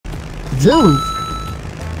Zoom.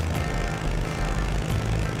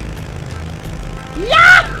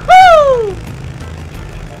 Yahoo!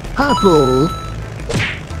 Apple.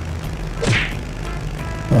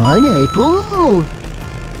 Pineapple.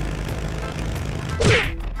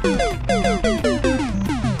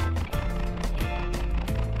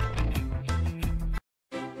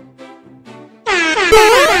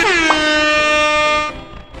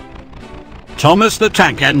 Thomas the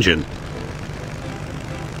Tank Engine.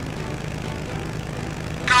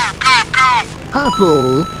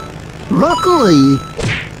 Apple. Broccoli.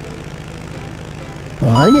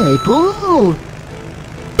 Pineapple.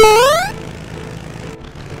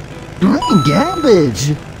 Green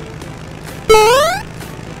cabbage.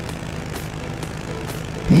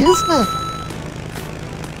 Is that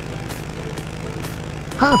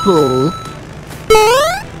apple?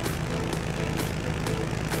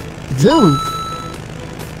 Zoom.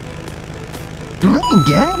 Green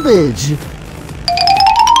cabbage.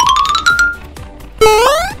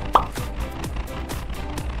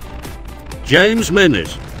 James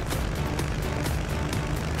Minnis.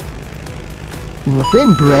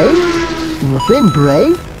 Muffin bread. Muffin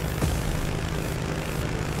bread.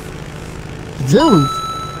 Zoom.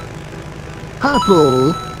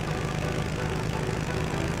 Apple.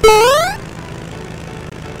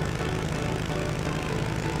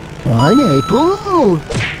 Pineapple.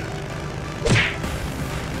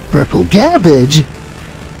 Purple cabbage.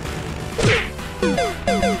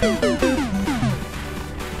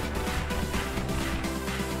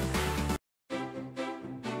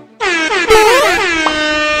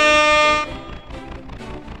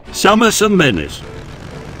 Summerson Minnis.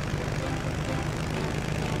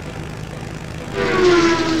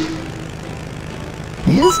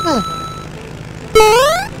 Is that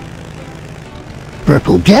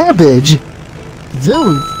purple cabbage?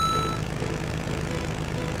 Zoom.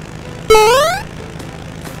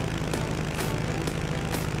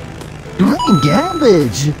 Green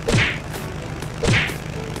cabbage.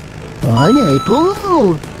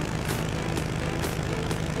 Pineapple.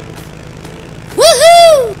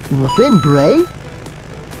 Woohoo! Muffin bread.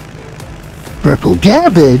 Purple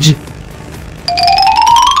cabbage.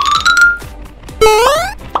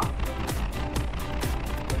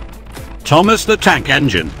 Thomas the Tank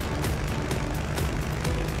Engine.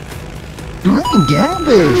 Green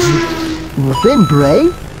cabbage. Muffin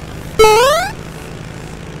bread.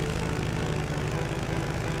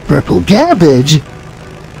 Purple cabbage.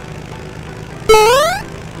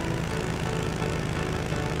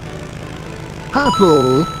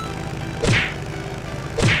 Apple.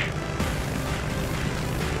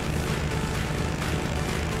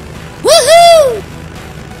 Woohoo!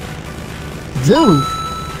 Zoom.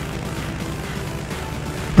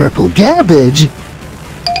 Purple cabbage.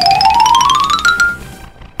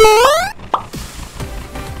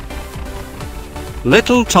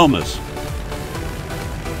 Little Thomas.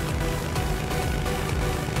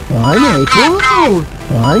 Pineapple.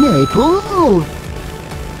 Pineapple.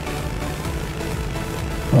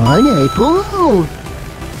 Pineapple.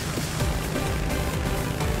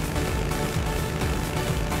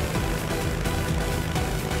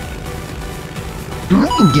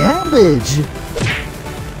 Green cabbage.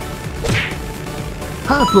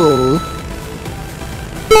 Apple.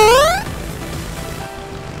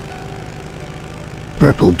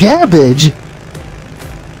 Purple cabbage.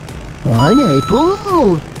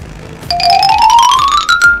 Pineapple.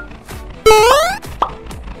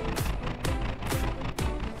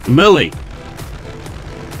 Millie.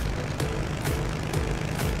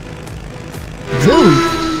 Zoom.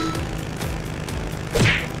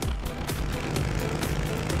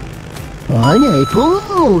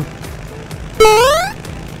 Pineapple.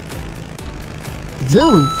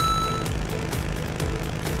 Zoom.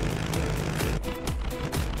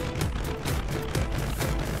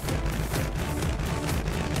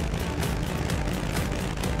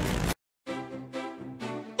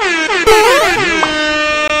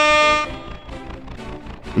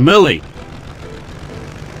 Millie.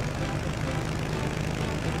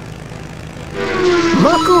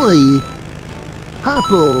 Broccoli.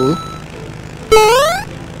 Apple.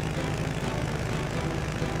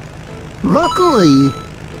 Broccoli.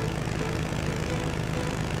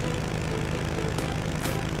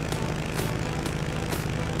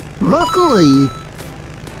 Broccoli.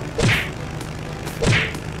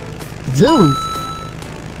 Zoom.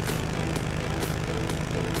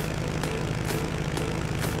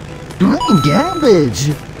 Green cabbage.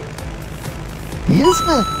 Is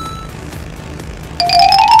that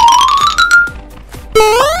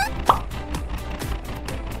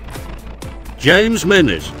James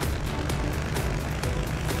Minnis.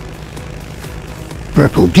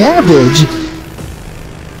 Purple cabbage.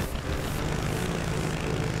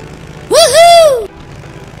 Woohoo!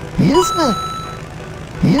 Here's the.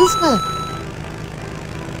 Here's the.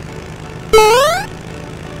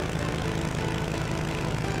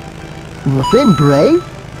 Muffin bray.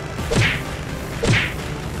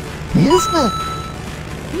 Here's the.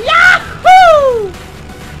 Yahoo!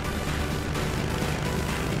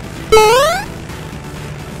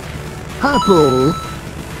 Apple.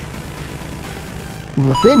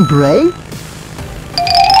 Muffin bray.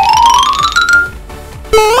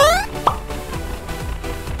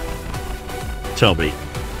 Toby.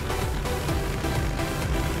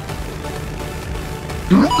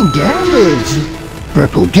 Green cabbage.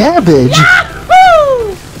 Purple cabbage.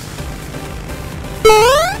 Yahoo!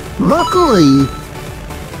 Broccoli.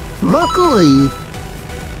 Broccoli.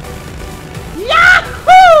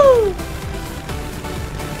 Yahoo!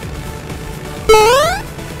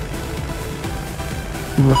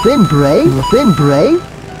 Muffin bray. Muffin bray.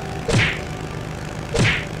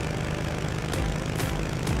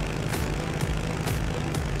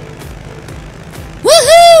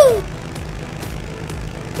 Woohoo!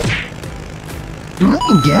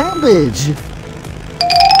 Green cabbage.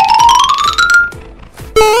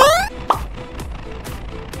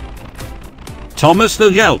 Thomas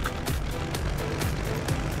the Yelk.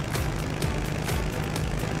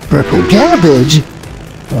 Purple cabbage.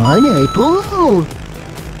 Pineapple.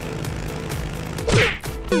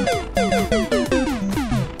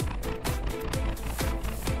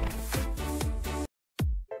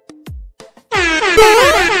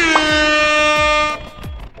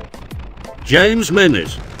 James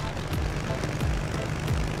Minnis.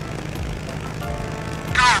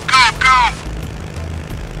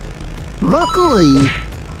 Broccoli.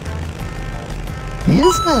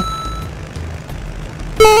 Here's the.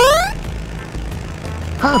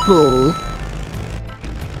 Apple.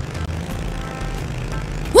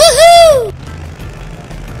 Woohoo!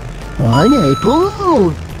 Pineapple.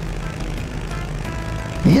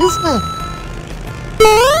 Here's the.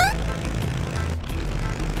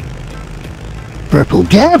 Purple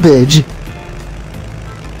cabbage.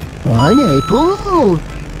 Pineapple.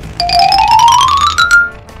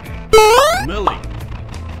 Millie.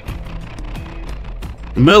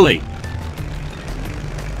 Millie.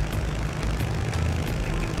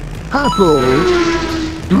 Apple.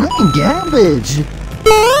 Green cabbage.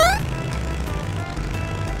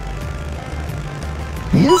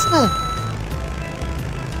 Here's the.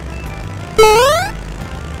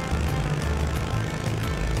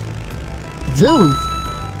 Zoom.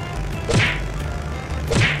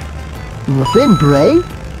 Muffin bray.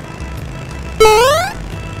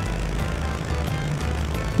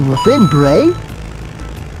 Muffin bray.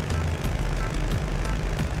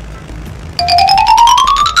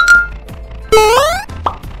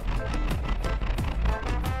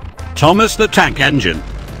 Thomas the Tank Engine.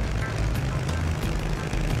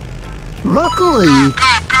 Broccoli.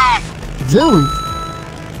 Zoom.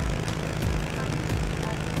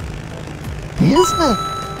 Here's the.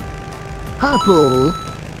 Apple.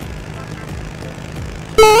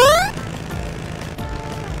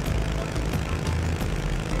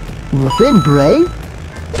 Muffin bray.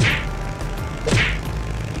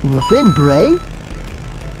 Muffin bray.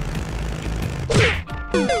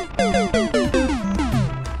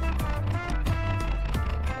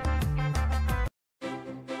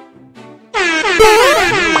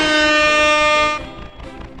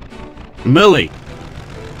 Millie.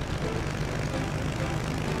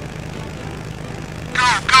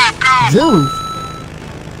 Zoom.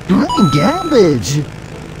 Green cabbage.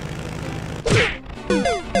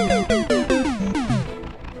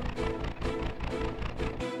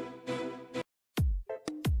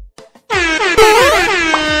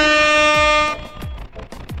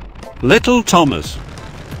 Little Thomas.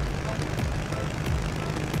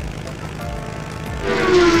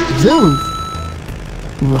 Zoom.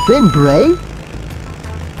 Muffin bray.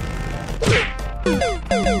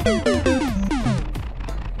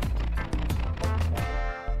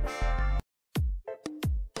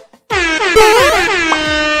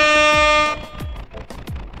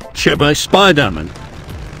 Shabby Spiderman.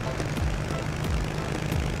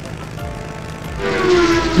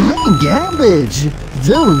 Green cabbage.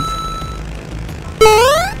 Zoom.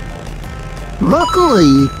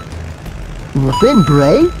 Broccoli. Muffin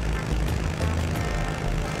bray.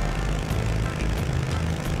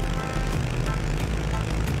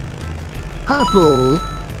 Apple.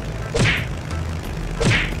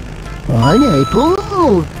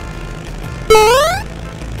 Pineapple.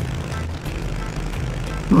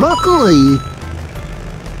 Broccoli.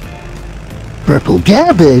 Purple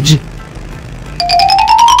cabbage.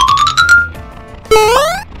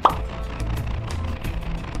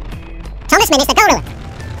 Thomas managed the go-ruler.